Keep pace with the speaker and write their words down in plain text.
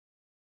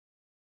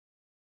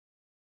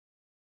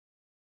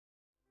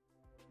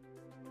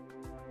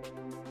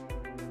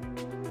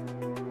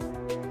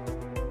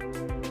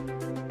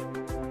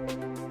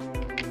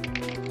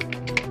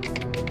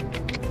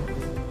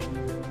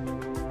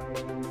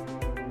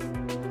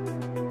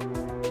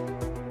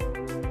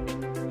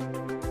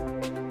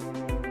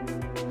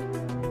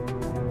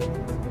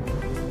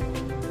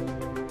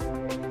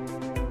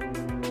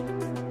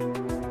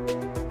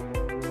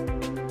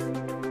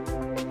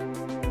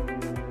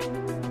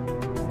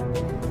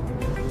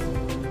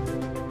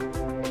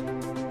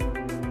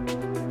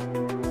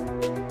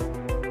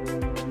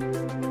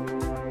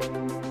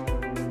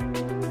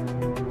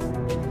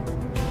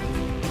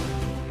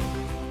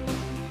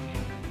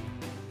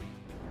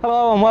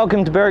and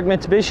welcome to Berwick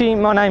Mitsubishi.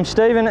 My name's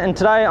Stephen and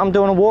today I'm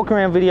doing a walk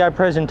around video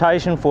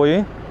presentation for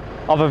you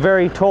of a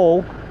very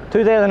tall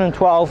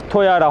 2012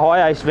 Toyota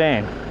Hiace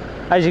van.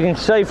 As you can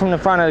see from the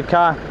front of the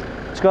car,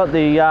 it's got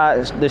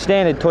the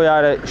standard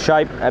Toyota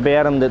shape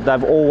about them that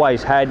they've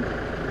always had,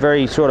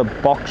 very sort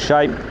of box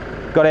shape.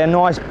 Got our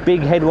nice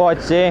big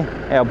headlights there,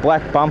 our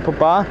black bumper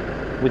bar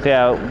with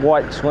our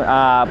white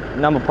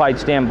number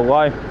plates down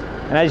below.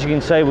 And as you can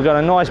see, we've got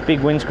a nice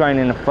big windscreen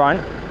in the front,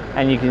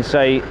 and you can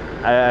see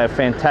a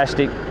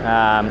fantastic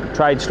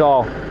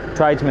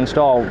tradesman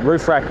style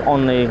roof rack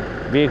on the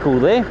vehicle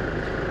there.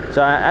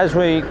 So as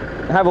we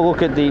have a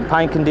look at the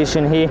paint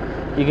condition here,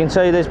 you can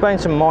see there's been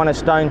some minor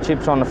stone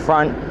chips on the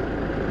front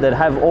that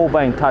have all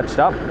been touched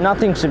up.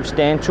 Nothing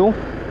substantial,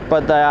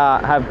 but they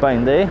have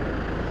been there.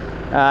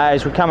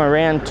 As we come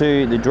around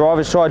to the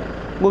driver's side,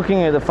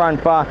 looking at the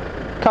front bar,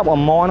 a couple of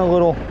minor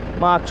little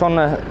marks on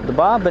the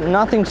bar, but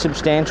nothing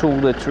substantial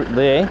that's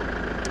there.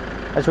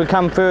 As we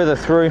come further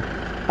through,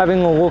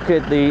 having a look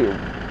at the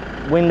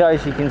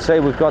windows, you can see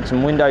we've got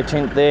some window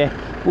tint there.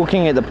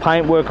 Looking at the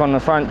paintwork on the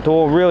front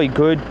door, really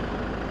good.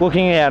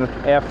 Looking at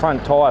our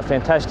front tyre,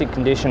 fantastic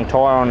condition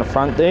tyre on the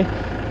front there.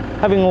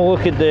 Having a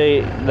look at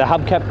the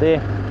hubcap there,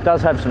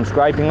 does have some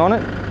scraping on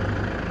it.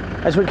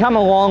 As we come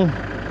along,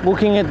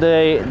 looking at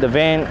the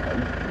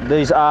van,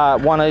 these are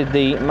one of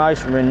the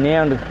most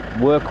renowned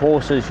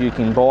workhorses you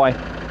can buy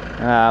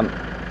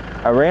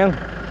around.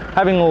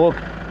 Having a look,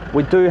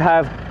 we do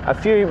have a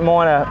few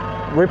minor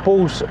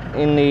ripples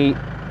in the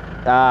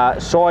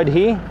side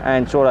here,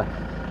 and sort of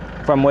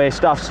from where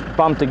stuff's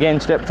bumped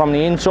against it from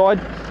the inside.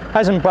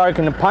 Hasn't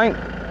broken the paint,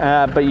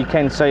 but you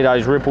can see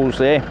those ripples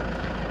there.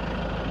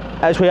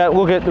 As we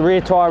look at the rear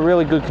tyre,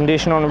 really good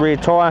condition on the rear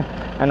tyre,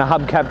 and the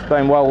hubcap's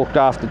been well looked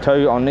after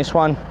too on this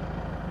one.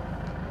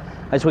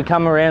 As we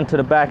come around to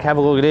the back, have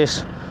a look at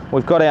this.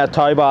 We've got our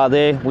tow bar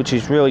there, which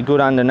is really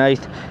good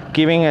underneath,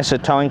 giving us a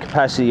towing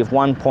capacity of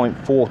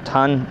 1.4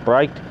 tonne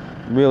braked.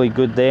 Really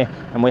good there.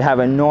 And we have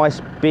a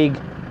nice big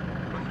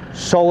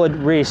solid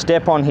rear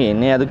step on here.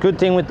 Now the good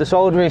thing with the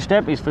solid rear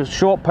step is for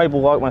short people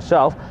like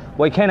myself,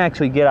 we can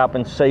actually get up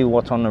and see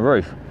what's on the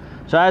roof.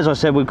 So as I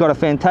said, we've got a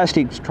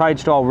fantastic trade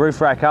style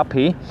roof rack up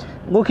here.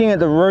 Looking at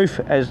the roof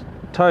as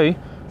too,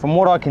 from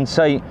what I can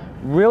see,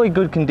 really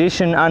good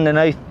condition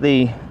underneath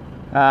the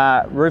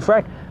roof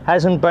rack.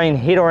 Hasn't been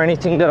hit or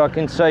anything that I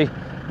can see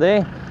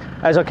there.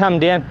 As I come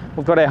down,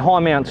 we've got our high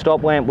mount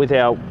stop lamp with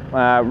our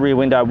rear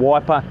window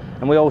wiper,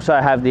 and we also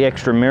have the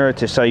extra mirror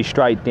to see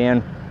straight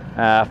down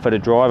for the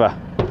driver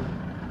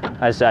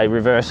as they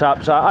reverse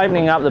up. So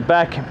opening up the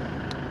back,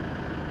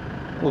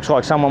 looks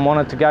like someone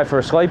wanted to go for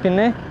a sleep in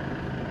there,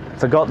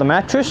 forgot the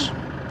mattress.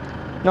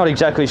 Not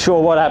exactly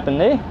sure what happened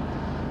there.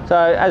 So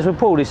as we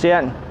pull this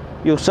out,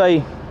 you'll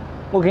see,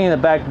 looking in the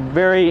back,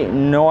 very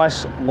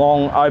nice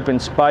long open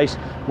space.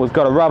 We've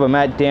got a rubber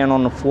mat down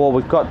on the floor.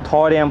 We've got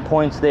tie down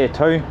points there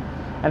too.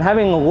 And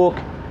having a look,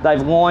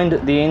 they've lined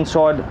the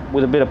inside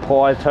with a bit of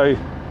ply too,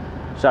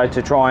 so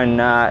to try and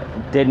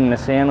deaden the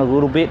sound a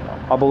little bit,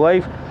 I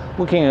believe.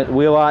 Looking at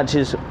wheel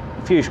arches,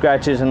 a few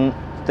scratches and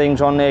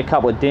things on there, a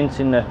couple of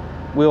dents in the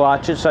wheel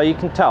arches, so you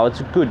can tell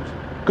it's a good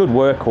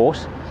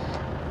workhorse.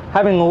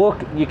 Having a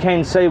look, you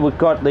can see we've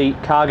got the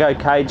cargo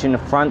cage in the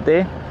front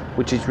there,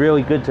 which is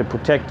really good to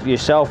protect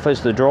yourself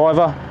as the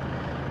driver.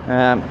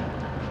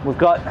 We've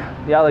got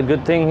the other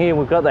good thing here,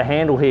 we've got the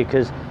handle here,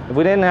 because if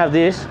we didn't have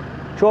this,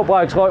 short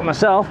blokes like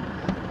myself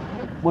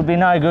would be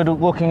no good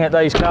looking at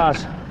these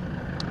cars.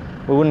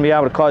 We wouldn't be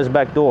able to close the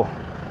back door.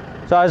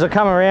 So as I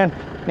come around,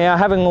 now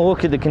having a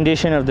look at the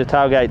condition of the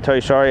tailgate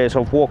too, sorry, as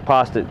I've walked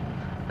past it,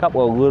 a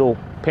couple of little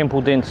pimple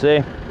dents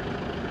there.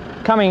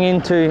 Coming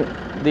into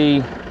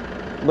the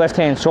left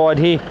hand side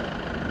here,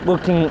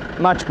 looking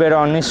much better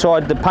on this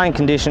side. The paint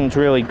condition's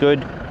really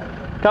good.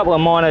 A couple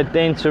of minor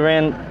dents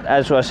around,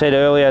 as I said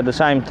earlier, the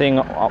same thing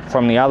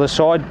from the other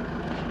side.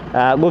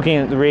 Looking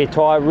at the rear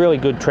tyre, really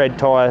good tread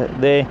tyre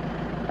there.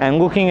 And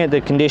looking at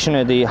the condition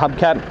of the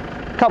hubcap,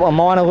 a couple of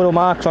minor little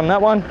marks on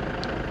that one.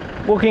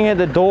 Looking at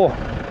the door,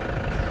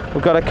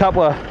 we've got a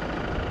couple of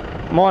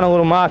minor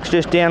little marks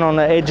just down on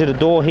the edge of the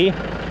door here,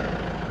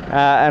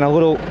 and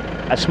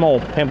a small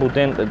pimple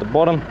dent at the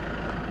bottom.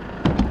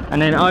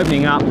 And then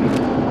opening up,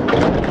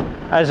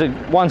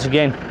 once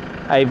again,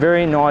 a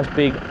very nice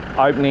big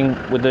opening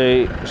with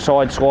the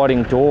side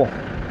sliding door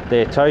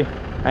there too.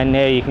 And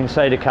now you can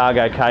see the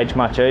cargo cage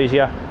much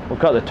easier. We've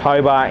got the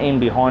tow bar in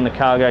behind the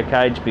cargo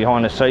cage,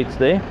 behind the seats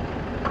there.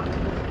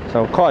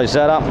 So we'll close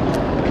that up.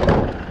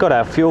 Got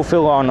our fuel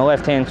filler on the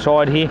left hand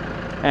side here,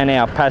 and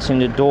our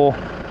passenger door.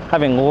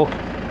 Having a look,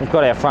 we've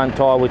got our front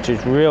tyre, which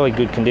is really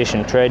good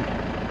condition tread,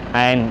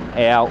 and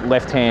our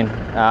left hand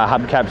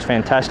hubcap's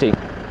fantastic.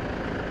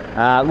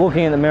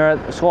 Looking at the mirror,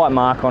 a slight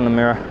mark on the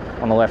mirror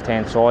on the left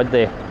hand side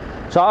there.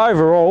 So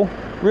overall,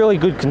 really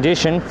good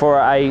condition for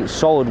a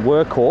solid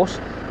workhorse.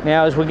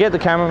 Now as we get the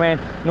cameraman,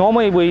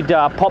 normally we'd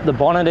pop the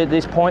bonnet at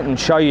this point and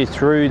show you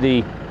through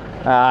the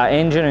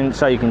engine, and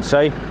so you can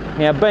see.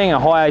 Now being a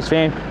Hiace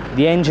fan,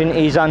 the engine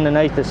is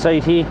underneath the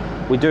seat here.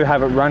 We do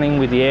have it running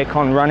with the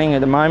aircon running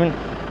at the moment.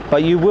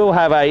 but you will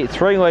have a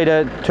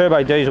 3-litre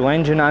turbo diesel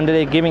engine under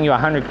there, giving you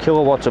 100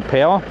 kilowatts of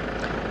power,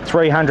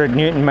 300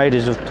 Newton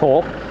meters of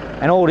torque,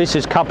 and all this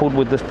is coupled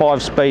with the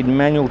 5-speed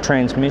manual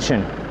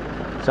transmission.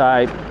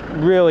 So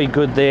really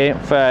good there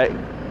for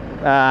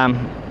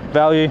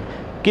value,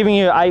 giving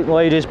you 8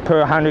 litres per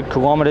 100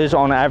 kilometres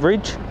on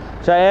average.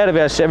 So out of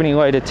our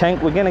 70-litre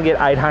tank, we're going to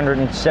get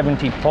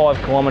 875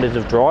 kilometres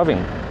of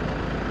driving.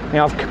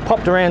 Now I've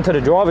popped around to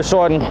the driver's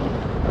side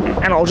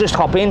and I'll just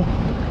hop in,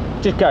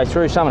 just go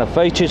through some of the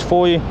features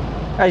for you.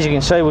 As you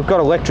can see, we've got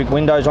electric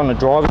windows on the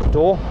driver's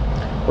door.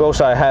 We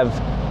also have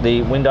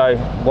the window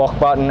lock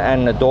button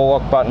and the door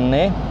lock button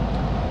there.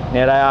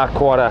 Now they are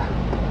quite a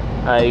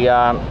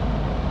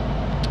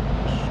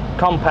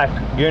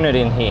compact unit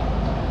in here.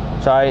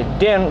 So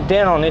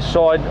down on this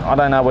side, I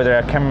don't know whether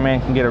our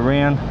cameraman can get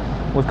around,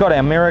 we've got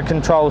our mirror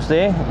controls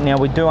there. Now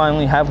we do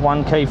only have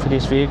one key for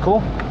this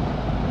vehicle.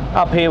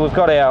 Up here we've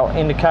got our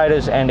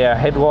indicators and our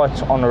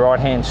headlights on the right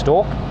hand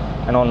stalk,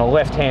 and on the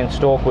left hand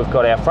stalk we've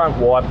got our front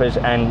wipers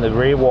and the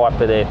rear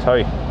wiper there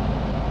too.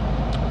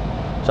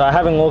 So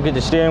having a look at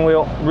the steering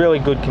wheel, really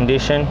good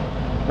condition,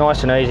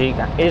 nice and easy.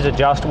 It is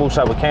adjustable,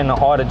 so we can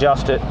height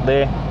adjust it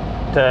there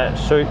to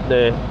suit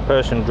the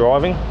person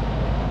driving.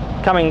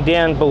 Coming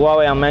down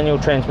below our manual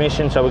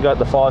transmission, so we've got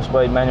the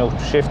 5-speed manual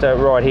shifter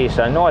right here,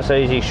 so nice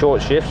easy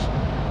short shifts.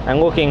 And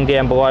looking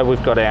down below,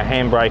 we've got our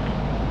handbrake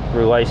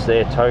release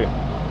there too.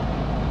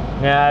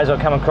 Now as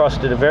I come across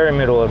to the very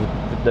middle of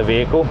the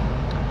vehicle,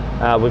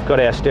 we've got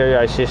our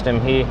stereo system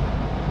here,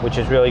 which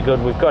is really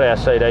good. We've got our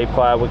CD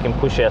player, we can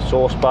push our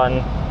source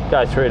button,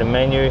 go through the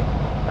menu,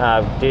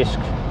 disc,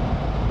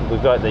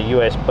 we've got the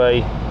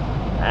USB,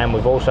 and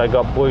we've also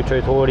got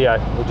Bluetooth audio,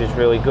 which is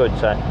really good.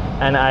 So,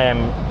 and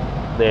AM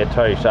there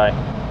too. So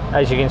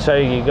as you can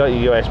see, you've got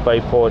your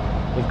USB port,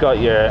 you've got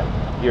your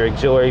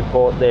auxiliary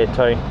port there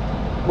too.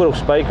 Little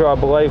speaker, I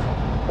believe,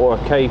 or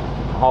a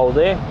keyhole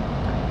there.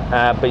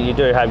 But you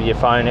do have your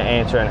phone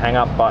answer and hang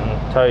up button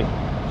too.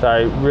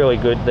 So really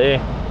good there.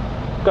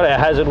 Got our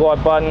hazard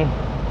light button.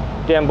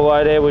 Down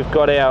below there we've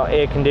got our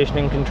air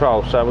conditioning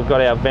control. So we've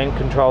got our vent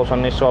controls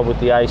on this side with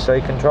the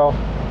AC control,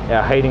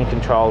 our heating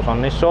controls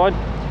on this side,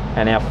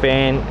 and our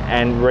fan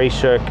and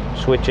recirc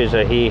switches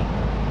are here.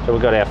 So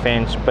we've got our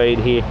fan speed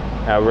here,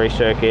 our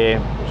recirc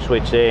air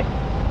switch there.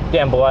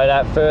 Down below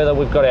that further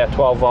we've got our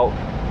 12 volt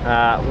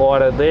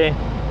lighter there.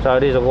 So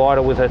it is a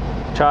lighter with a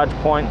charge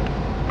point,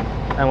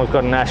 and we've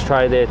got an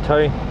ashtray there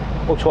too.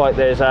 Looks like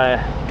there's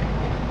a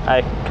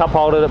cup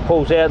holder that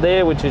pulls out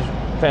there, which is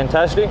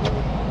fantastic.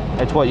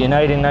 It's what you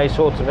need in these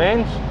sorts of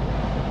vans.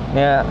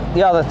 Now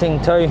the other thing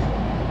too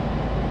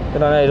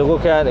that I need to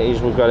look at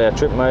is we've got our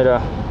trip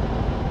meter,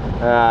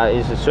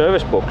 is the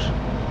service books.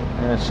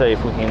 And let's see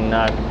if we can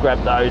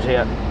grab those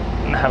out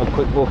and have a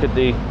quick look at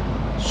the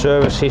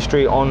service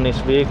history on this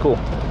vehicle.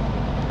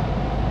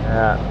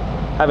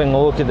 Having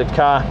a look at the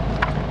car,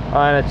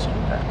 and it's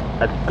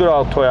a good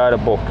old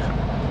Toyota book.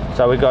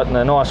 So we've got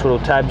the nice little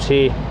tabs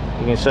here.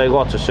 You can see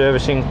lots of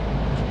servicing,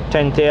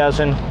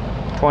 10,000,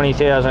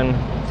 20,000,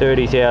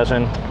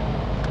 30,000.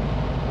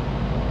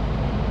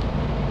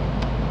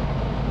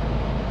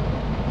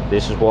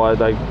 This is why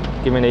they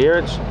give me the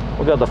irrits.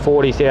 We've got the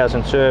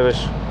 40,000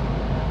 service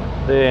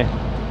there.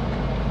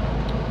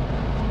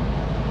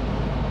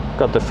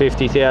 Got the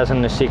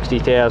 50,000, the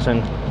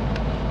 60,000,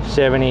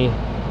 70,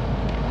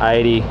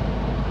 80,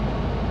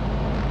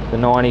 the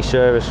 90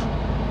 service.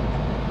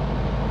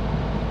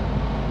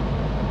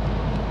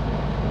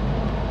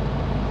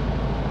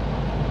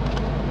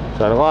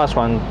 So the last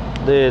one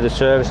there, the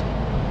service.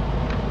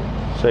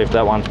 See if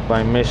that one's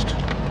been missed.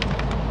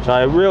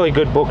 So really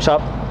good books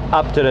up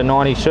to the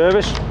 90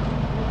 service.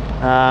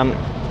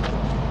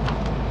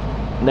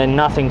 Then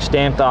nothing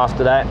stamped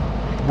after that.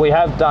 We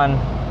have done,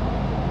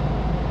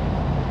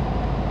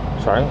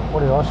 sorry,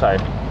 what did I say?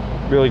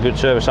 Really good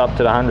service up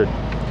to the 100.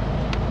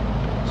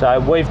 So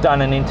we've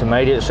done an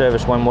intermediate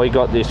service when we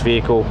got this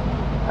vehicle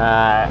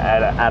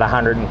at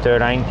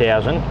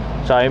 113,000.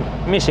 So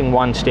missing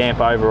one stamp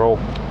overall.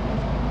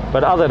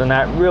 But other than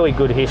that, really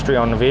good history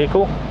on the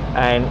vehicle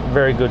and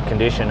very good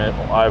condition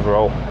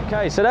overall.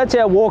 Okay, so that's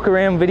our walk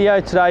around video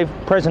today,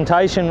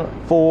 presentation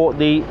for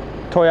the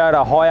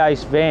Toyota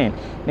Hiace van.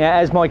 Now,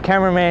 as my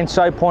cameraman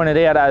so pointed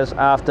out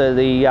after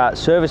the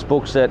service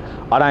books that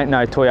I don't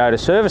know Toyota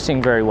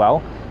servicing very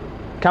well,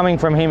 coming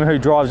from him who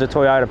drives a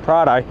Toyota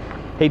Prado,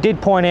 he did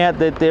point out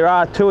that there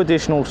are 2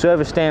 additional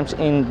service stamps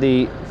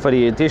for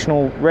the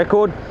additional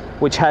record,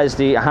 which has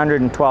the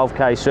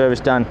 112k service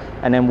done,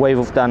 and then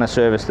we've done a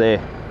service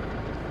there.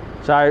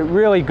 So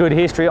really good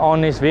history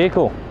on this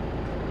vehicle.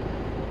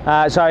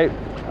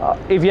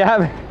 If you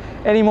have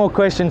any more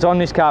questions on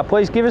this car,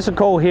 please give us a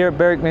call here at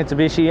Berwick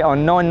Mitsubishi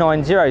on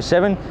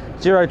 9907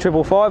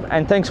 0555,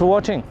 and thanks for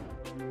watching.